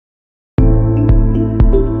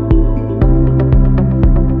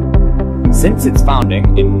Since its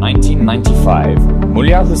founding in 1995,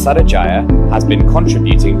 Mulia Husarajaya has been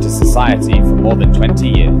contributing to society for more than 20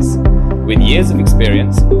 years. With years of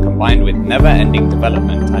experience, combined with never-ending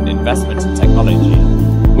development and investment in technology,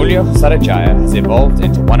 Mulia Husarajaya has evolved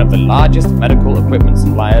into one of the largest medical equipment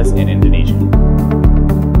suppliers in Indonesia.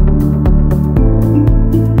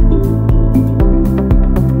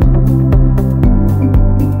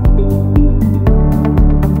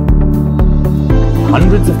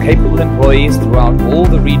 Hundreds of capable employees throughout all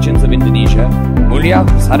the regions of Indonesia, Mulia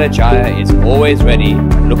Husarajaya is always ready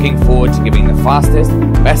and looking forward to giving the fastest,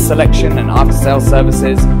 best selection and after-sales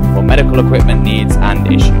services for medical equipment needs and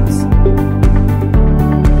issues.